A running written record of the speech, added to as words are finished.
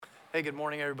Hey, good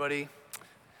morning, everybody.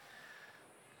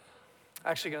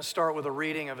 Actually going to start with a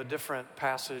reading of a different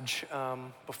passage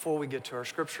before we get to our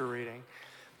scripture reading.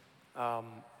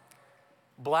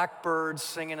 Blackbirds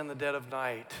singing in the dead of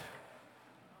night.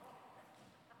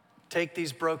 Take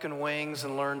these broken wings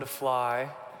and learn to fly.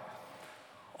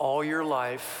 All your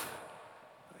life,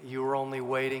 you were only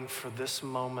waiting for this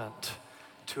moment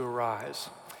to arise.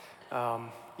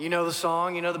 You know the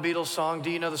song, you know the Beatles song. Do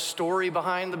you know the story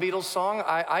behind the Beatles song?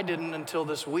 I didn't until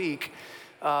this week.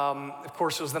 Of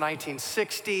course, it was the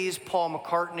 1960s. Paul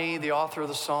McCartney, the author of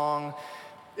the song,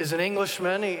 is an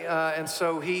Englishman, and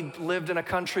so he lived in a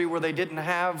country where they didn't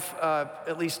have,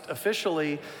 at least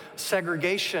officially,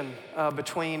 segregation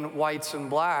between whites and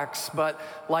blacks. But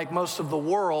like most of the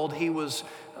world, he was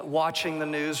watching the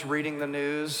news, reading the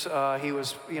news. He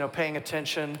was, paying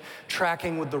attention,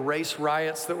 tracking with the race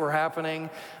riots that were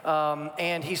happening.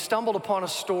 And he stumbled upon a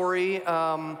story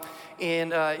that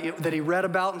he read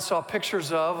about and saw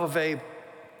pictures of a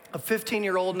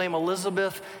 15-year-old named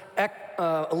Elizabeth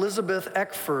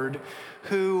Eckford,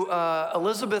 who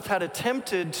Elizabeth had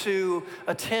attempted to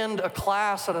attend a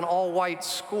class at an all-white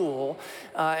school,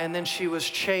 and then she was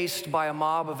chased by a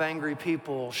mob of angry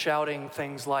people shouting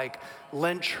things like,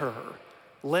 lynch her,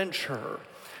 lynch her.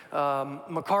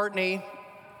 McCartney,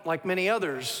 like many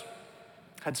others,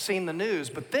 had seen the news,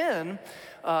 but then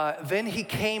he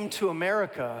came to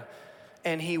America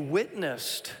and he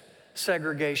witnessed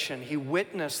segregation. He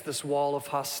witnessed this wall of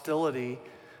hostility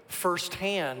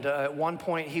firsthand. At one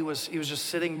point, he was just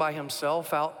sitting by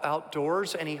himself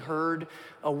outdoors, and he heard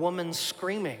a woman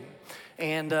screaming.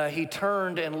 And he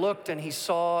turned and looked, and he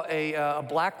saw a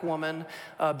black woman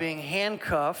being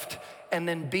handcuffed and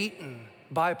then beaten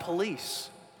by police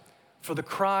for the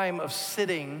crime of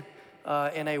sitting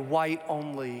in a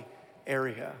white-only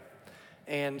area.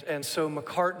 And so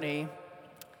McCartney,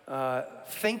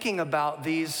 thinking about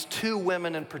these two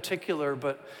women in particular,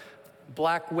 but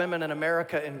black women in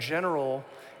America in general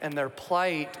and their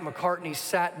plight, McCartney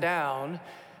sat down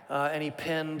and he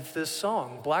penned this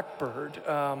song, Blackbird.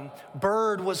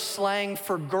 Bird was slang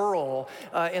for girl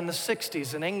in the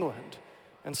 60s in England.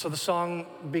 And so the song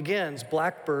begins,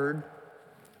 Blackbird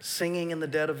singing in the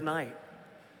dead of night.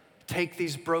 Take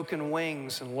these broken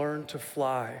wings and learn to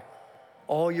fly.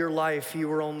 All your life, you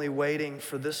were only waiting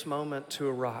for this moment to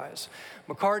arise.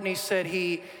 McCartney said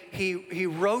he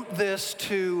wrote this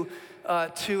to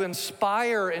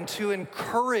inspire and to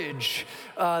encourage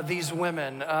these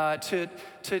women.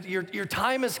 Your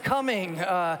time is coming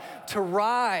to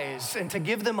rise and to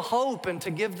give them hope and to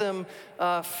give them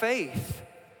faith.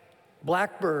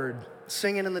 Blackbird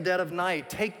singing in the dead of night.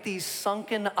 Take these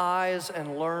sunken eyes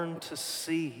and learn to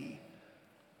see.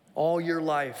 All your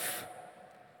life,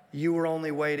 you were only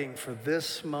waiting for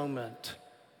this moment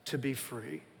to be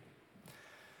free.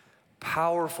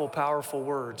 Powerful, powerful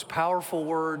words. Powerful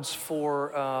words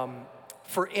for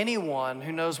anyone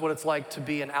who knows what it's like to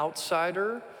be an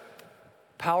outsider.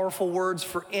 Powerful words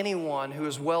for anyone who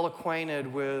is well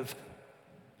acquainted with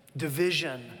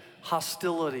division,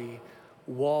 hostility,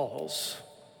 walls.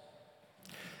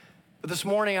 But this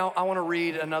morning, I want to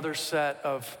read another set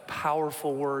of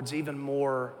powerful words, even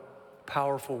more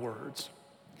powerful words.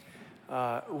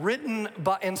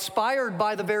 Inspired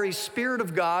by the very Spirit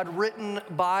of God, written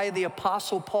by the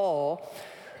Apostle Paul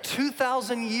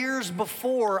 2,000 years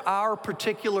before our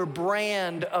particular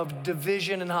brand of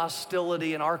division and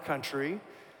hostility in our country.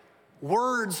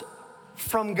 Words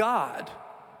from God,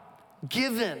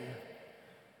 given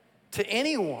to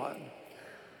anyone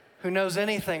who knows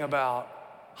anything about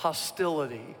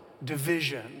hostility,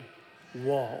 division,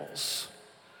 walls.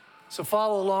 So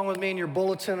follow along with me in your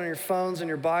bulletin, on your phones, and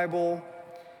your Bible.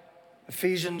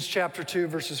 Ephesians chapter 2,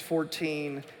 verses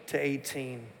 14 to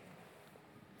 18.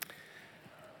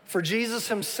 For Jesus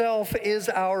himself is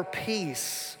our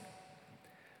peace,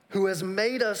 who has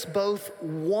made us both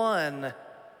one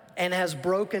and has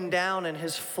broken down in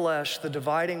his flesh the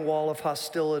dividing wall of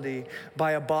hostility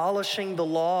by abolishing the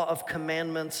law of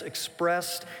commandments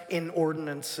expressed in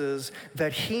ordinances,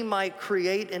 that he might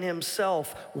create in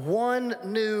himself one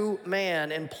new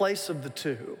man in place of the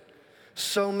two,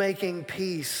 so making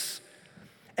peace,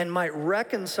 and might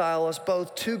reconcile us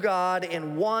both to God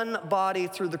in one body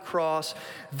through the cross,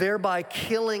 thereby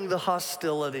killing the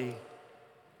hostility.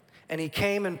 And he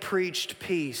came and preached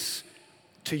peace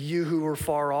to you who are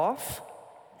far off,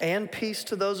 and peace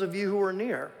to those of you who are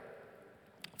near.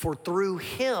 For through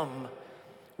him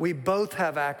we both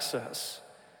have access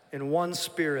in one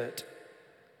Spirit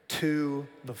to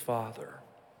the Father.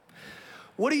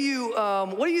 What do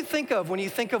you think of when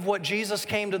you think of what Jesus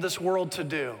came to this world to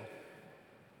do?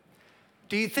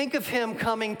 Do you think of him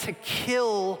coming to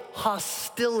kill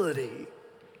hostility?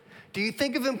 Do you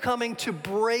think of him coming to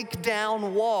break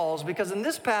down walls? Because in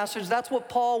this passage, that's what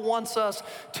Paul wants us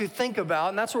to think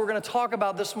about, and that's what we're going to talk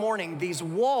about this morning, these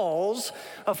walls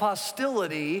of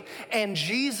hostility and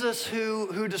Jesus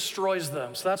who destroys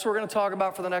them. So that's what we're going to talk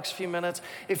about for the next few minutes.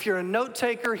 If you're a note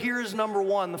taker, here's number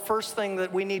one. The first thing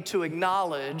that we need to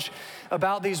acknowledge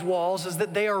about these walls is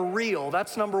that they are real.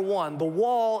 That's number one. The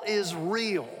wall is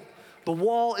real. The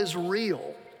wall is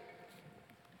real.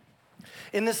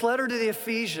 In this letter to the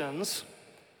Ephesians,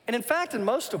 and in fact in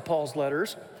most of Paul's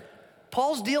letters,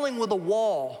 Paul's dealing with a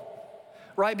wall,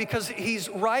 right? Because he's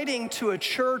writing to a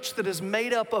church that is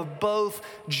made up of both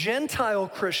Gentile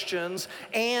Christians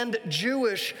and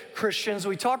Jewish Christians.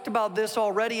 We talked about this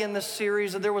already in this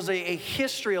series, that there was a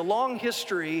history, a long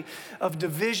history of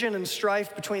division and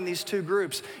strife between these two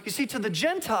groups. You see, to the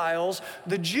Gentiles,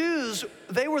 the Jews,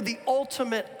 they were the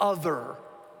ultimate other.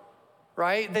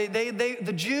 Right?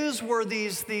 The Jews were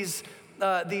these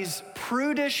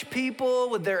prudish people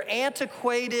with their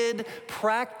antiquated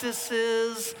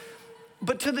practices.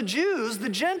 But to the Jews, the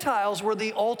Gentiles were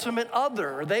the ultimate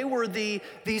other. They were these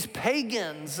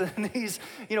pagans and these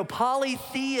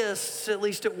polytheists, at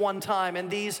least at one time, and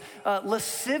these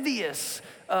lascivious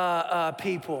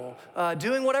people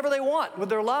doing whatever they want with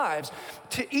their lives.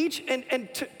 To each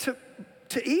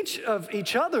to each of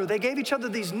each other, they gave each other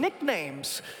these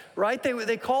nicknames, right?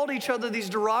 They called each other these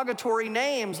derogatory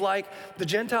names, like the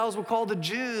Gentiles would call the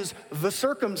Jews the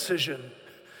circumcision,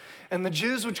 and the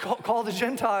Jews would call the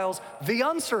Gentiles the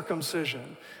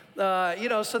uncircumcision.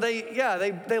 So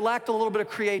they lacked a little bit of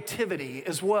creativity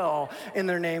as well in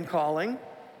their name calling.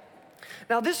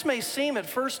 Now, this may seem at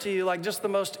first to you like just the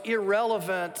most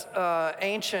irrelevant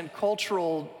ancient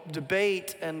cultural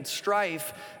debate and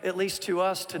strife, at least to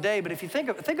us today. But if you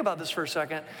think about this for a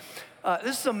second,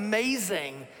 this is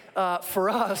amazing for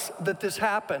us that this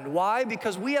happened. Why?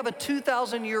 Because we have a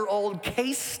 2,000-year-old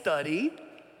case study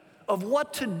of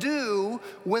what to do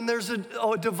when there's a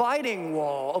dividing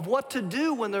wall, of what to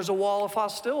do when there's a wall of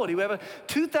hostility. We have a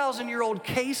 2,000-year-old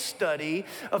case study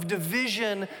of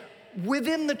division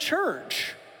within the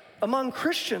church, among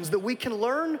Christians, that we can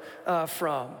learn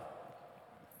from.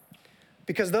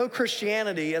 Because though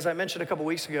Christianity, as I mentioned a couple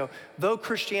weeks ago, though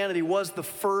Christianity was the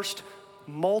first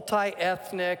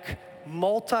multi-ethnic,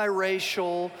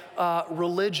 multiracial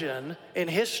religion in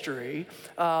history,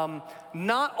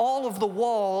 not all of the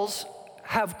walls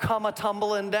have come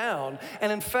a-tumbling down.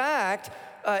 And in fact,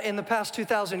 in the past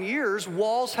 2,000 years,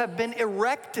 walls have been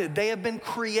erected. They have been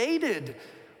created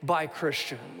by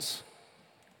Christians.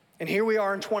 And here we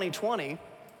are in 2020,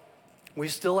 we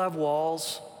still have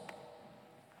walls.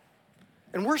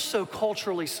 And we're so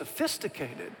culturally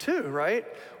sophisticated too, right?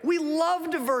 We love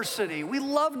diversity. We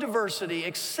love diversity,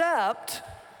 except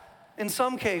in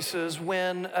some cases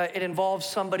when it involves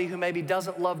somebody who maybe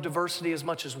doesn't love diversity as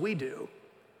much as we do.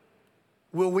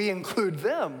 Will we include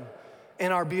them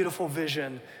in our beautiful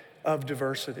vision of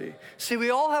diversity? See,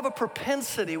 we all have a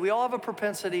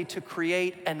propensity to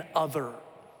create an other,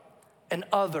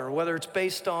 whether it's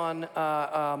based on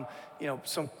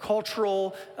some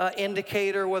cultural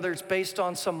indicator, whether it's based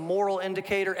on some moral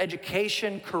indicator,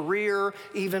 education, career,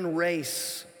 even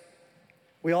race.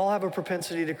 We all have a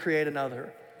propensity to create an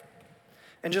other.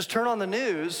 And just turn on the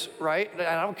news, right?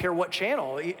 I don't care what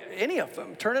channel, any of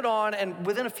them. Turn it on, and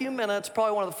within a few minutes,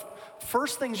 probably one of the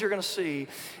first things you're gonna see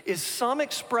is some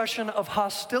expression of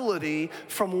hostility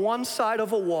from one side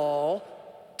of a wall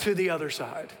to the other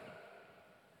side.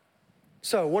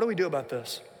 So what do we do about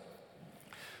this?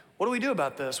 What do we do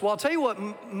about this? Well, I'll tell you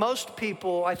what most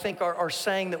people, I think, are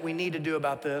saying that we need to do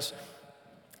about this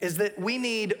is that we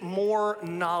need more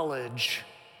knowledge.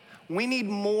 We need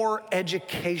more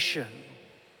education.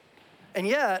 And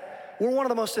yet, we're one of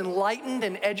the most enlightened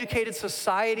and educated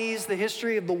societies the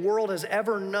history of the world has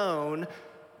ever known,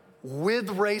 with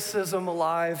racism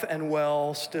alive and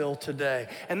well still today.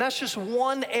 And that's just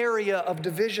one area of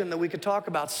division that we could talk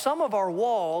about. Some of our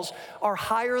walls are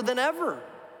higher than ever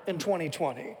in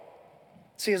 2020.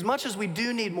 See, as much as we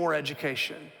do need more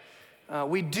education,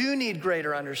 we do need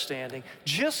greater understanding,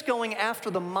 just going after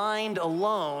the mind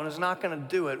alone is not gonna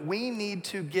do it. We need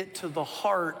to get to the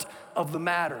heart of the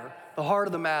matter. The heart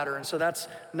of the matter, and so that's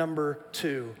number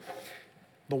two.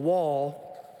 The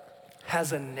wall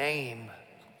has a name.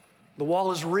 The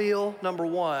wall is real, number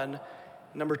one.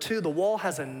 Number two, the wall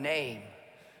has a name,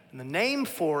 and the name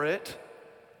for it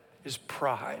is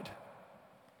pride.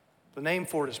 The name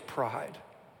for it is pride.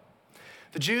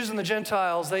 The Jews and the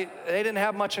Gentiles, they didn't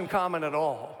have much in common at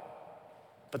all,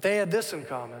 but they had this in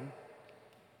common.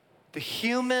 The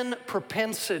human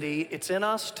propensity, it's in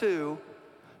us too,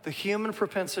 the human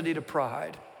propensity to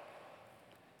pride.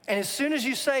 And as soon as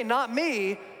you say, not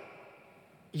me,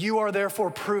 you are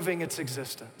therefore proving its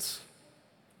existence.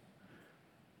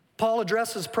 Paul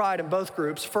addresses pride in both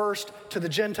groups. First, to the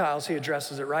Gentiles, he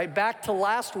addresses it, right? Back to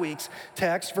last week's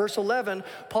text, verse 11,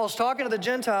 Paul's talking to the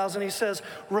Gentiles and he says,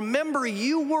 remember,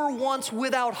 you were once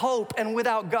without hope and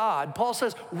without God. Paul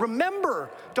says,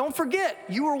 remember, don't forget,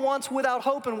 you were once without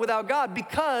hope and without God,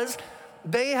 because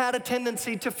they had a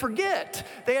tendency to forget.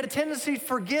 They had a tendency to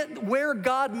forget where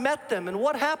God met them. And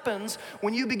what happens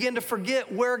when you begin to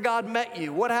forget where God met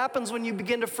you? What happens when you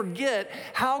begin to forget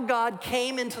how God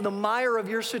came into the mire of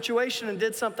your situation and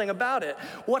did something about it?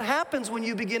 What happens when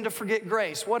you begin to forget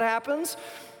grace? What happens?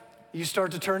 You start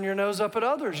to turn your nose up at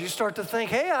others. You start to think,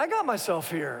 hey, I got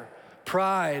myself here.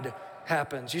 Pride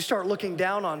happens. You start looking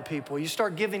down on people. You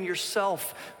start giving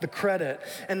yourself the credit.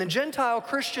 And the Gentile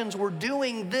Christians were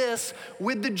doing this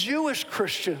with the Jewish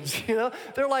Christians.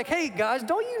 They're like, hey guys,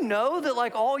 don't you know that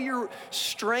like all your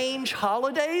strange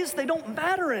holidays, they don't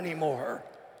matter anymore?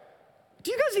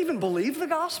 Do you guys even believe the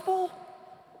gospel?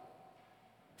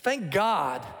 Thank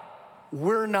God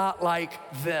we're not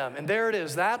like them. And there it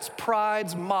is. That's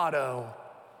pride's motto.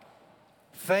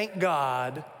 Thank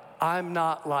God I'm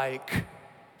not like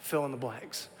fill in the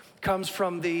blanks. Comes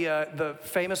from the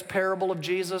famous parable of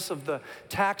Jesus of the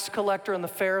tax collector and the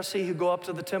Pharisee who go up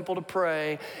to the temple to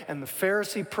pray, and the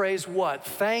Pharisee prays what?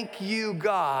 Thank you,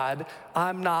 God,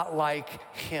 I'm not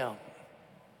like him.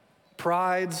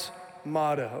 Pride's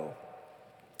motto.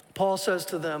 Paul says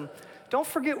to them, don't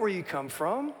forget where you come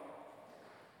from.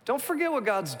 Don't forget what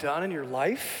God's done in your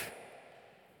life.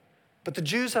 But the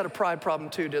Jews had a pride problem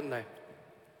too, didn't they?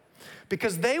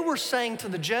 Because they were saying to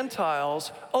the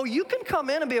Gentiles, oh, you can come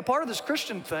in and be a part of this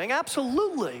Christian thing.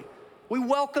 Absolutely. We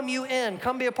welcome you in.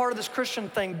 Come be a part of this Christian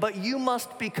thing, but you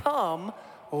must become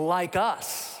like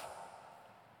us.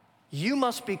 You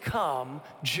must become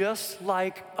just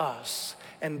like us,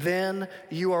 and then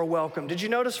you are welcome. Did you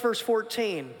notice verse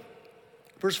 14?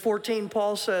 Verse 14,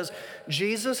 Paul says,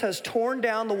 Jesus has torn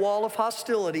down the wall of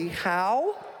hostility.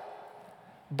 How?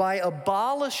 By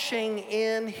abolishing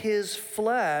in his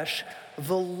flesh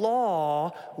the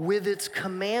law with its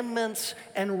commandments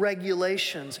and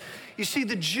regulations. You see,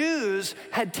 the Jews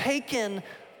had taken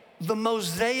the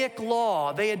Mosaic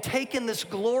law. They had taken this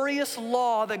glorious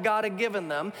law that God had given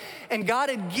them, and God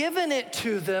had given it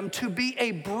to them to be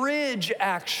a bridge,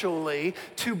 actually,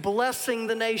 to blessing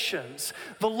the nations.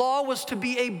 The law was to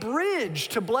be a bridge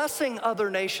to blessing other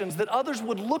nations, that others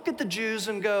would look at the Jews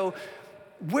and go,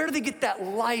 where do they get that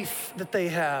life that they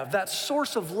have, that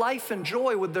source of life and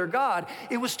joy with their God?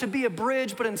 It was to be a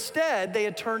bridge, but instead they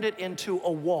had turned it into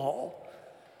a wall.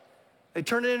 They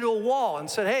turned it into a wall and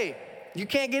said, hey, you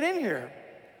can't get in here.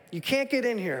 You can't get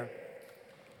in here.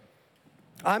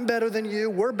 I'm better than you.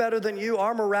 We're better than you.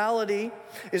 Our morality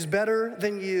is better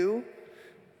than you.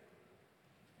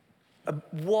 A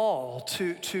wall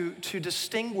to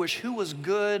distinguish who was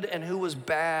good and who was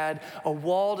bad, a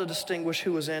wall to distinguish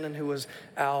who was in and who was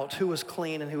out, who was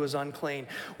clean and who was unclean.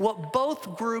 What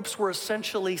both groups were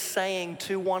essentially saying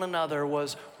to one another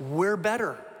was, we're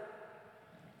better.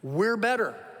 We're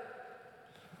better.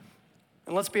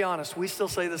 And let's be honest, we still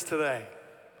say this today.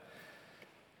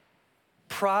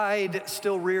 Pride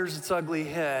still rears its ugly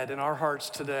head in our hearts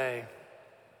today,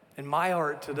 in my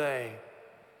heart today.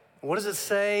 What does it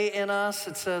say in us?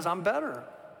 It says, I'm better.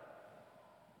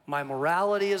 My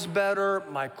morality is better.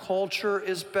 My culture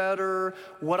is better.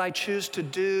 What I choose to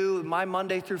do, my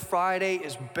Monday through Friday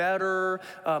is better.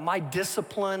 My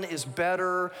discipline is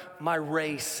better. My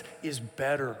race is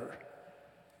better.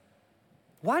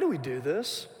 Why do we do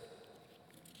this?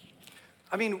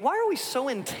 I mean, why are we so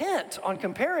intent on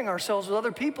comparing ourselves with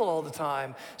other people all the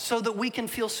time so that we can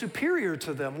feel superior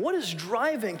to them? What is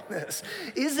driving this?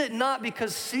 Is it not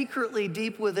because secretly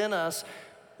deep within us,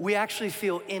 we actually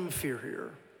feel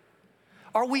inferior?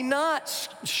 Are we not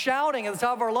shouting at the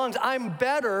top of our lungs, I'm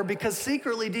better, because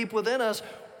secretly deep within us,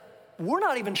 we're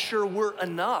not even sure we're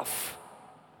enough?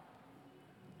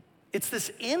 It's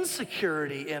this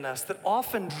insecurity in us that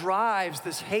often drives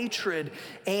this hatred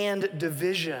and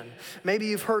division. Maybe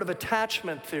you've heard of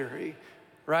attachment theory,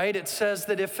 right? It says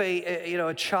that if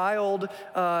a child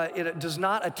does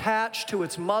not attach to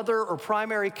its mother or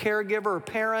primary caregiver or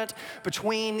parent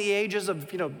between the ages of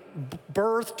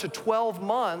birth to 12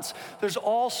 months, there's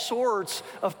all sorts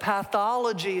of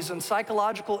pathologies and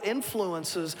psychological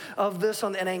influences of this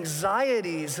and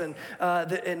anxieties and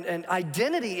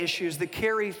identity issues that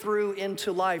carry through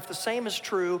into life. The same is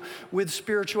true with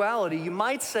spirituality. You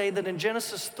might say that in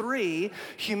Genesis 3,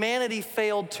 humanity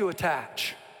failed to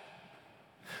attach.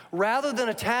 Rather than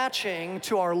attaching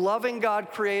to our loving God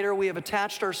creator, we have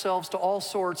attached ourselves to all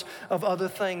sorts of other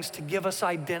things to give us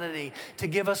identity, to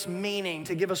give us meaning,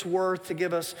 to give us worth, to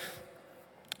give us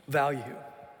value.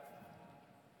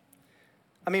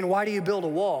 I mean, why do you build a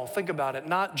wall? Think about it.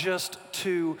 Not just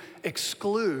to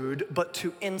exclude, but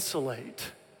to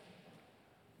insulate.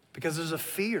 Because there's a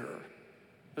fear.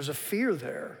 There's a fear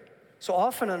there. So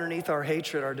often underneath our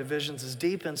hatred, our divisions, is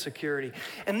deep insecurity.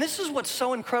 And this is what's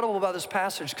so incredible about this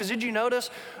passage, because did you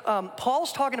notice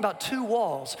Paul's talking about two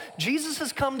walls. Jesus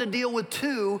has come to deal with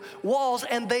two walls,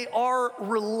 and they are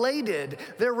related.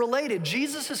 They're related.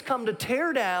 Jesus has come to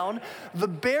tear down the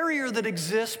barrier that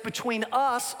exists between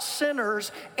us,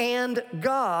 sinners, and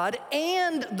God,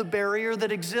 and the barrier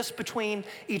that exists between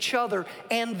each other,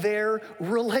 and they're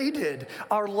related.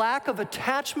 Our lack of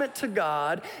attachment to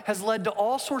God has led to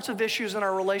all sorts of issues in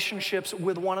our relationships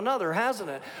with one another, hasn't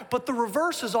it? But the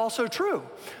reverse is also true.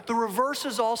 The reverse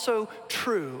is also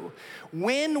true.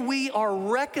 When we are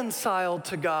reconciled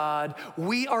to God,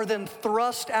 we are then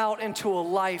thrust out into a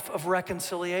life of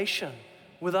reconciliation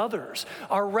with others.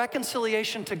 Our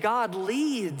reconciliation to God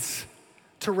leads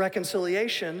to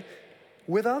reconciliation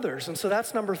with others. And so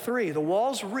that's number 3. The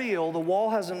wall's real, the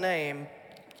wall has a name.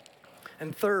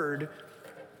 And third,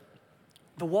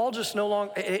 the wall just no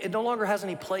longer has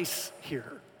any place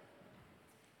here.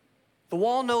 The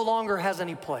wall no longer has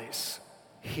any place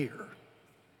here.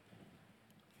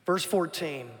 Verse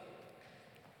 14,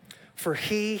 for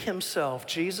he himself,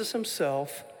 Jesus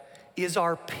himself, is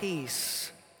our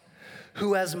peace,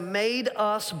 who has made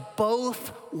us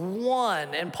both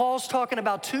one. And Paul's talking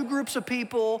about two groups of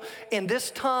people in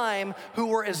this time who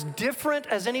were as different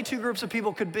as any two groups of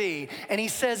people could be. And he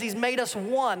says he's made us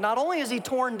one. Not only has he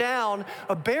torn down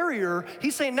a barrier,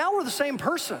 he's saying now we're the same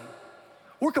person.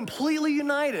 We're completely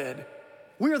united.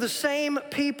 We are the same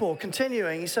people.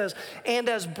 Continuing, he says, and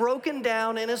has broken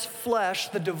down in his flesh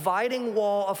the dividing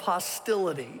wall of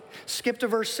hostility. Skip to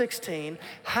verse 16.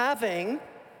 Having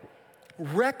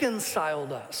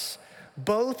reconciled us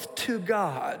both to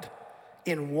God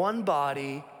in one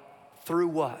body through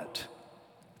what?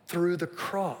 Through the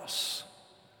cross,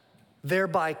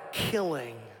 thereby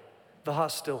killing the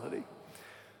hostility.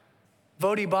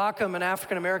 Vodi Bakum, an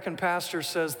African-American pastor,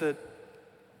 says that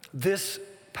this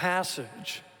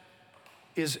passage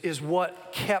is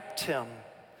what kept him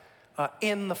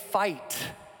in the fight,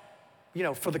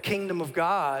 for the kingdom of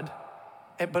God,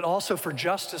 but also for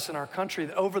justice in our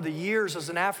country. Over the years as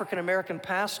an African-American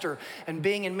pastor and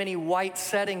being in many white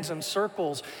settings and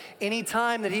circles,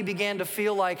 anytime that he began to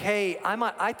feel like, hey,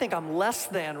 I think I'm less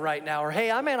than right now, or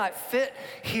hey, I may not fit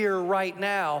here right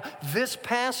now, this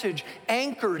passage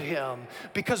anchored him.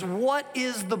 Because what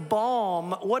is the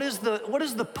balm? What is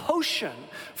the potion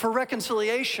for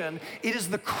reconciliation? It is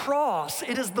the cross.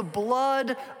 It is the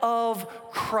blood of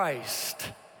Christ.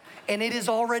 And it is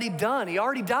already done. He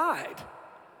already died.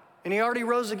 And he already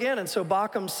rose again. And so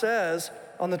Bakum says,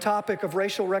 on the topic of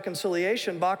racial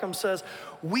reconciliation, Bakum says,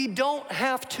 we don't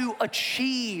have to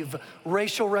achieve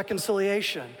racial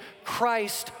reconciliation.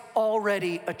 Christ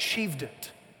already achieved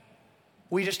it.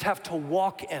 We just have to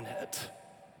walk in it.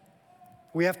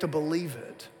 We have to believe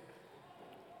it.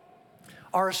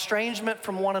 Our estrangement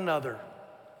from one another,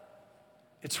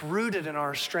 it's rooted in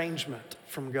our estrangement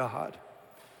from God.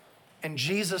 And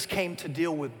Jesus came to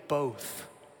deal with both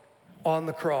on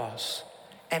the cross,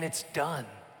 and it's done.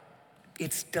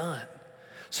 It's done.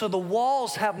 So the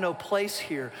walls have no place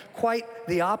here. Quite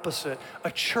the opposite.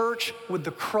 A church with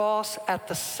the cross at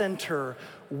the center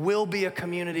will be a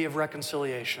community of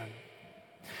reconciliation.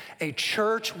 A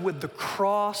church with the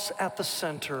cross at the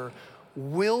center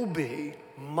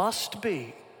must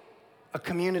be a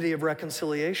community of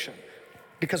reconciliation,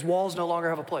 because walls no longer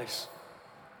have a place.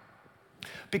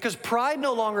 Because pride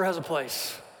no longer has a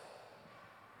place.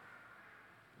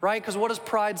 Right? Because what does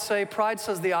pride say? Pride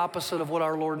says the opposite of what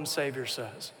our Lord and Savior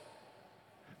says.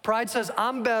 Pride says,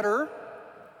 I'm better,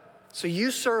 so you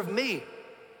serve me.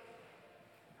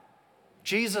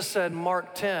 Jesus said in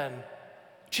Mark 10,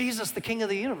 Jesus, the King of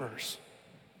the universe,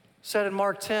 said in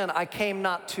Mark 10, I came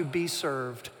not to be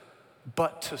served,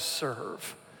 but to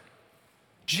serve.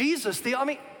 Jesus,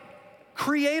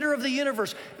 creator of the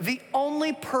universe, the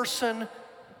only person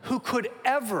who could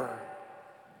ever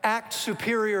act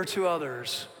superior to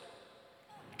others,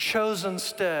 chose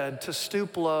instead to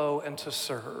stoop low and to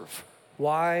serve.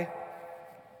 Why?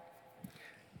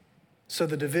 So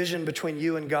the division between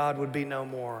you and God would be no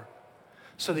more,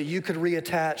 so that you could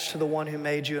reattach to the one who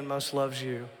made you and most loves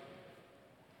you.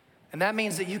 And that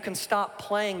means that you can stop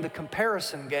playing the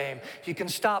comparison game. You can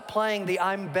stop playing the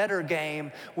I'm better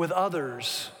game with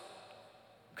others,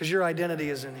 because your identity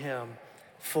is in him.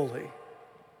 fully.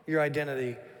 Your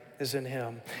identity is in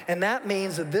him. And that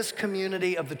means that this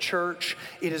community of the church,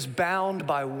 it is bound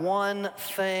by one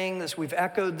thing. As we've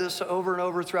echoed this over and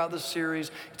over throughout this series,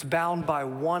 it's bound by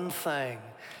one thing: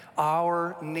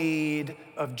 our need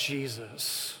of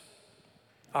Jesus.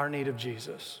 Our need of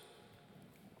Jesus.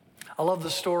 I love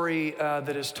the story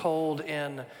that is told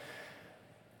in,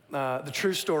 the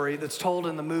true story that's told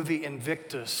in the movie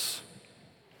Invictus.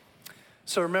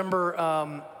 So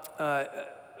remember,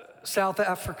 South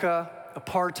Africa,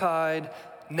 apartheid,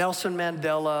 Nelson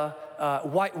Mandela,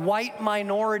 white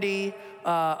minority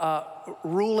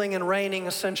ruling and reigning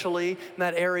essentially in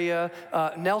that area.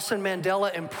 Nelson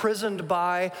Mandela imprisoned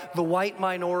by the white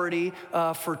minority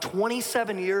for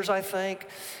 27 years, I think.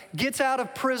 Gets out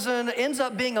of prison, ends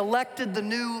up being elected the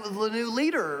new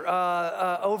leader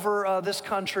over this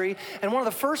country. And one of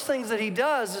the first things that he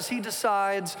does is he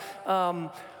decides,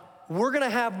 we're gonna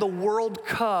have the World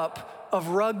Cup of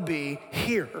rugby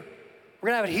here. We're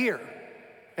gonna have it here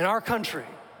in our country.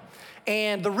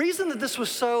 And the reason that this was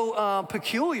so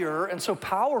peculiar and so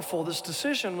powerful, this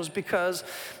decision, was because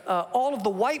all of the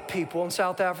white people in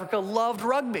South Africa loved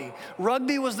rugby.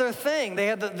 Rugby was their thing. They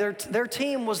had their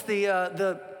team was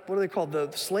the what are they called? The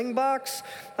Slingbocks,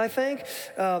 I think,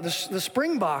 the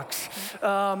Springboks.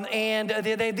 And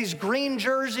they had these green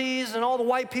jerseys, and all the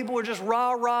white people were just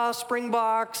rah-rah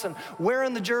Springboks and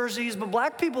wearing the jerseys. But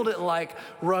black people didn't like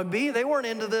rugby. They weren't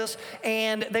into this,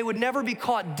 and they would never be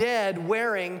caught dead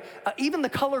wearing even the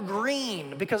color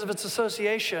green because of its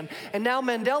association. And now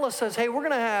Mandela says, hey, we're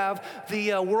gonna have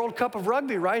the World Cup of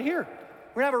Rugby right here.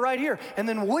 We're gonna have it right here. And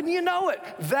then wouldn't you know it,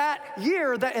 that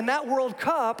year, in that World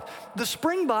Cup, the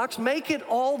Springboks make it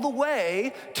all the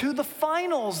way to the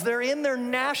finals. They're in their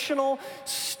national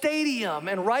stadium.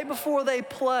 And right before they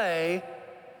play,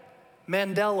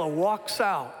 Mandela walks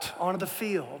out onto the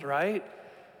field, right?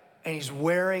 And he's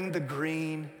wearing the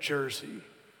green jersey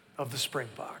of the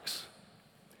Springboks.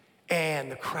 And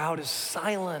the crowd is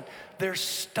silent. They're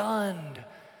stunned.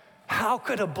 How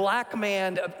could a black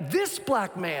man, this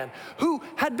black man, who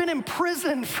had been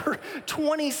imprisoned for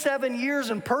 27 years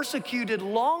and persecuted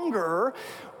longer,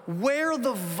 wear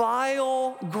the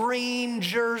vile green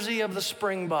jersey of the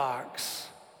Springboks?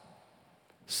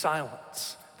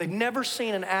 Silence. They'd never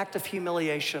seen an act of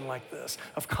humiliation like this,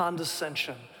 of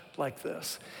condescension like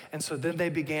this. And so then they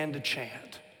began to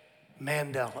chant,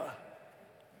 Mandela,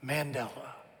 Mandela.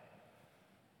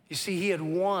 You see, he had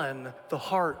won the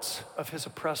hearts of his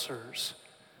oppressors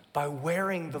by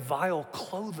wearing the vile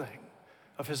clothing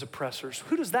of his oppressors.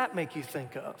 Who does that make you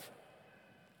think of?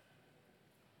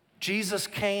 Jesus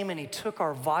came and he took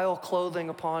our vile clothing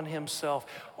upon himself,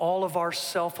 all of our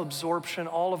self-absorption,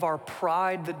 all of our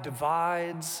pride that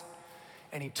divides,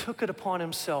 and he took it upon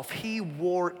himself. He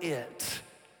wore it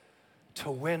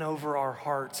to win over our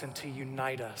hearts and to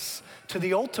unite us to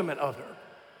the ultimate other,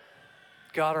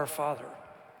 God our Father.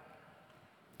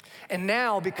 And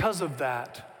now, because of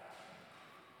that,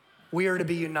 we are to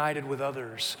be united with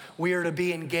others. We are to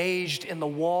be engaged in the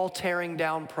wall tearing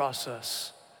down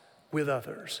process with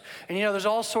others. And you know, there's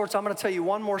all sorts, I'm gonna tell you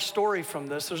one more story from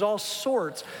this. There's all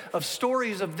sorts of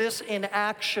stories of this in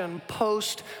action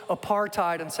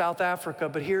post-apartheid in South Africa,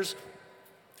 but here's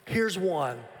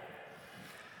one.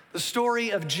 The story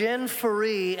of Jen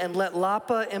Fourie and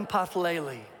Letlapa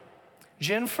Mpathleli.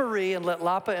 Jen Fourie and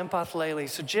Letlapa Mpathleli.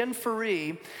 So Jen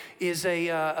Fourie is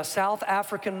a South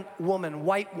African woman,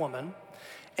 white woman,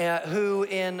 who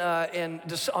on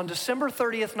December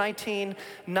 30th,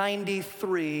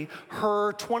 1993,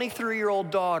 her 23-year-old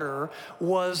daughter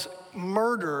was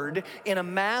murdered in a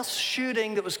mass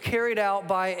shooting that was carried out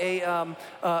by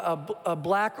a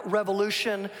Black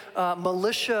Revolution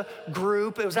militia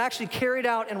group. It was actually carried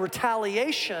out in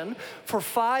retaliation for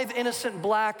 5 innocent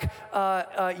black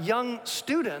young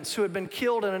students who had been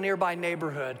killed in a nearby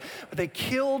neighborhood. But they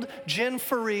killed Jen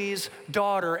Fourie's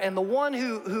daughter, and the one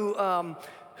who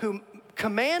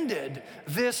commanded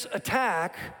this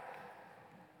attack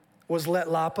was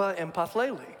Letlapa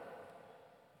Mpathleli.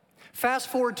 Fast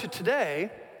forward to today,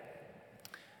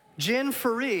 Jen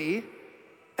Fourie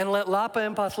and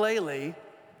Letlapa Mpathleli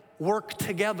work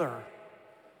together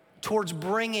towards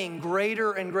bringing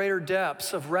greater and greater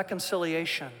depths of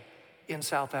reconciliation in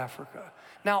South Africa.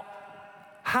 Now,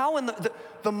 how in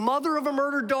the mother of a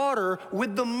murdered daughter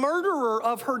with the murderer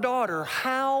of her daughter,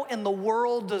 how in the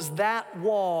world does that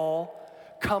wall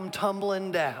come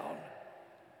tumbling down?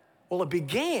 Well, it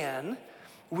began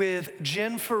with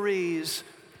Jen Fourie's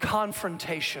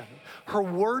confrontation, her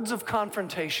words of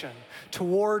confrontation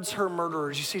towards her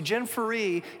murderers. You see, Jen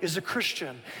Faree is a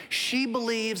Christian. She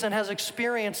believes and has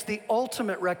experienced the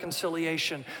ultimate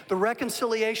reconciliation, the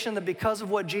reconciliation that because of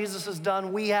what Jesus has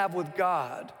done, we have with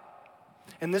God.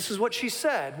 And this is what she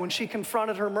said when she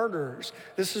confronted her murderers.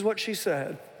 This is what she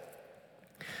said.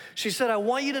 She said, I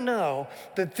want you to know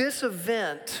that this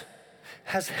event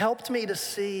has helped me to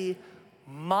see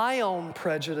my own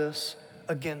prejudice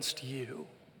against you,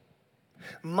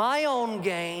 my own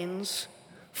gains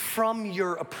from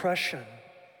your oppression.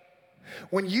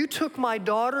 When you took my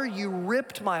daughter, you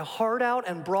ripped my heart out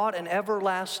and brought an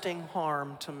everlasting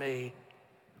harm to me.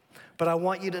 But I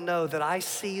want you to know that I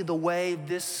see the way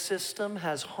this system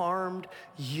has harmed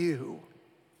you.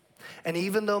 And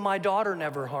even though my daughter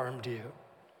never harmed you,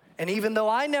 and even though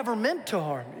I never meant to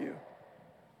harm you,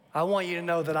 I want you to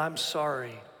know that I'm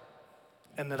sorry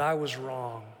and that I was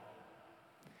wrong.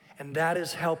 And that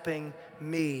is helping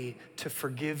me to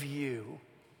forgive you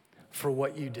for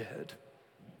what you did.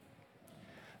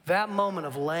 That moment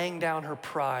of laying down her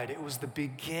pride, it was the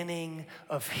beginning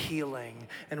of healing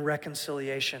and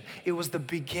reconciliation. It was the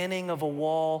beginning of a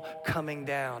wall coming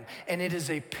down. And it is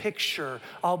a picture,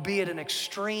 albeit an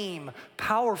extreme,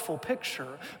 powerful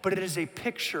picture, but it is a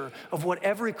picture of what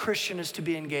every Christian is to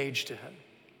be engaged in.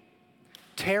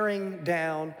 Tearing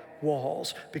down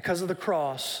walls. Because of the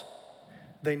cross,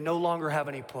 they no longer have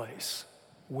any place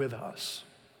with us.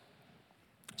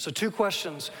 So 2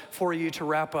 questions for you to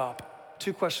wrap up.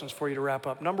 2 questions for you to wrap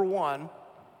up. Number 1,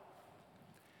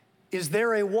 is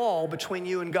there a wall between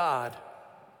you and God?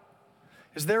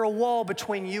 Is there a wall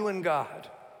between you and God?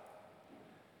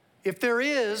 If there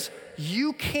is,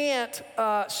 you can't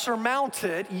surmount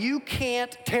it. You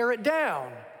can't tear it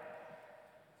down.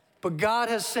 But God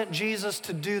has sent Jesus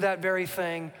to do that very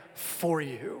thing for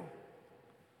you.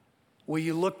 Will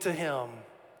you look to him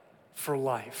for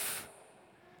life?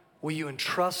 Will you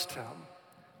entrust him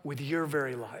with your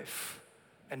very life?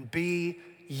 And be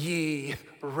ye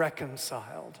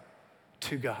reconciled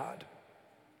to God.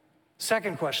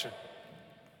 Second question,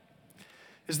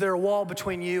 is there a wall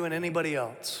between you and anybody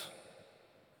else?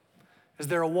 Is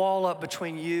there a wall up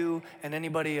between you and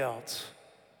anybody else?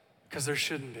 Because there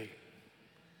shouldn't be.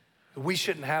 We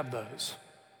shouldn't have those.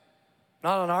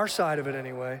 Not on our side of it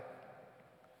anyway.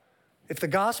 If the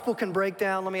gospel can break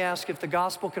down, let me ask, if the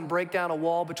gospel can break down a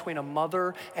wall between a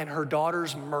mother and her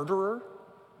daughter's murderer,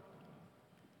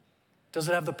 does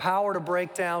it have the power to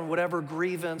break down whatever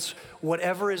grievance,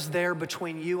 whatever is there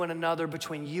between you and another,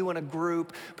 between you and a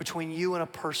group, between you and a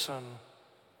person?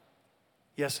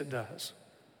 Yes, it does.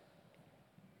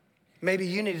 Maybe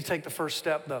you need to take the first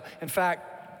step, though. In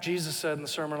fact, Jesus said in the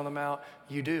Sermon on the Mount,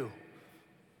 you do.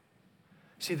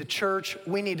 See, the church,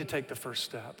 we need to take the first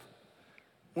step.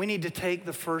 We need to take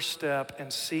the first step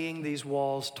in seeing these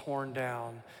walls torn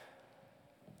down,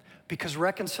 because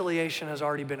reconciliation has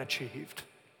already been achieved.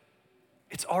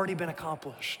 It's already been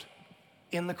accomplished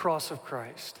in the cross of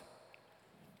Christ.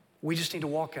 We just need to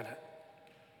walk in it.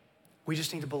 We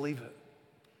just need to believe it.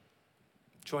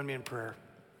 Join me in prayer.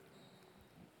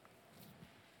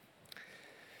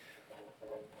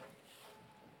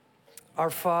 Our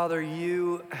Father,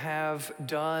 you have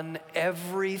done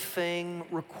everything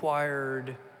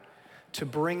required to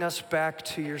bring us back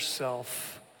to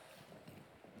yourself,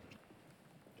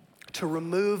 to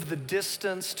remove the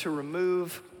distance, to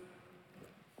remove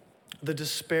the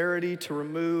disparity, to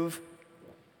remove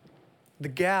the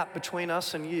gap between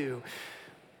us and you.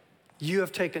 You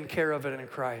have taken care of it in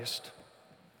Christ.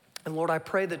 And Lord, I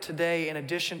pray that today, in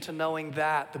addition to knowing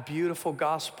that, the beautiful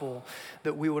gospel,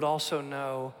 that we would also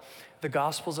know the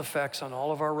gospel's effects on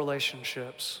all of our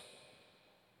relationships.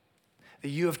 That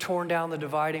you have torn down the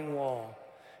dividing wall.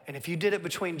 And if you did it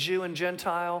between Jew and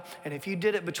Gentile, and if you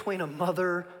did it between a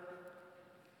mother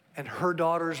and her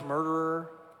daughter's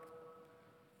murderer,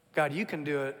 God, you can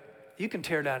do it. You can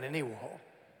tear down any wall.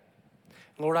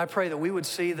 Lord, I pray that we would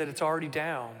see that it's already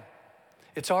down.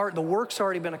 The work's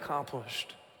already been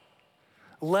accomplished.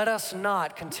 Let us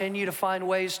not continue to find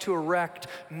ways to erect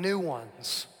new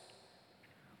ones.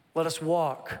 Let us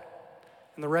walk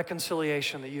in the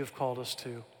reconciliation that you have called us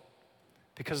to,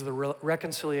 because of the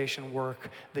reconciliation work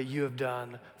that you have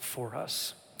done for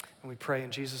us. And we pray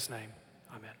in Jesus' name,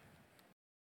 amen.